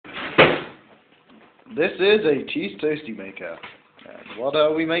This is a cheese toastie maker. And what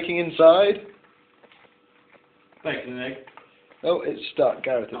are we making inside? Bacon and egg. Oh, it's stuck,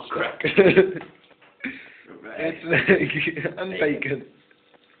 Gareth, it's crap. stuck. It's an egg and bacon.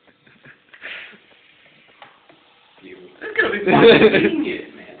 It's going to be fucking genius,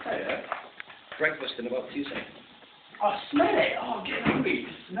 man. I tell you that. Breakfast in about 2 seconds. Oh, smell it. Oh, get hungry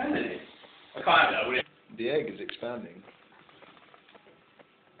just smelling it. I can't have that, will you? The egg is expanding.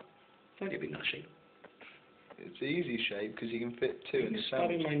 Find it a bit nutty. It's an easy shape because you can fit two in the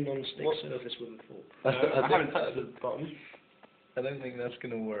Starting sandwich. my non-stick What? surface with a fork. I haven't touched the bottom. I don't think that's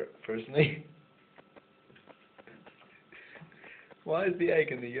going to work, personally. Why is the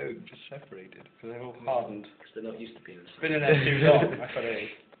egg and the yolk just separated? Because they're all hardened. Because they're not used to being in It's been in there too long. That's what it is.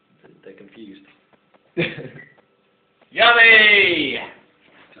 They're confused. Yummy!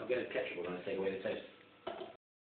 I'll get a ketchup when I take away the toast.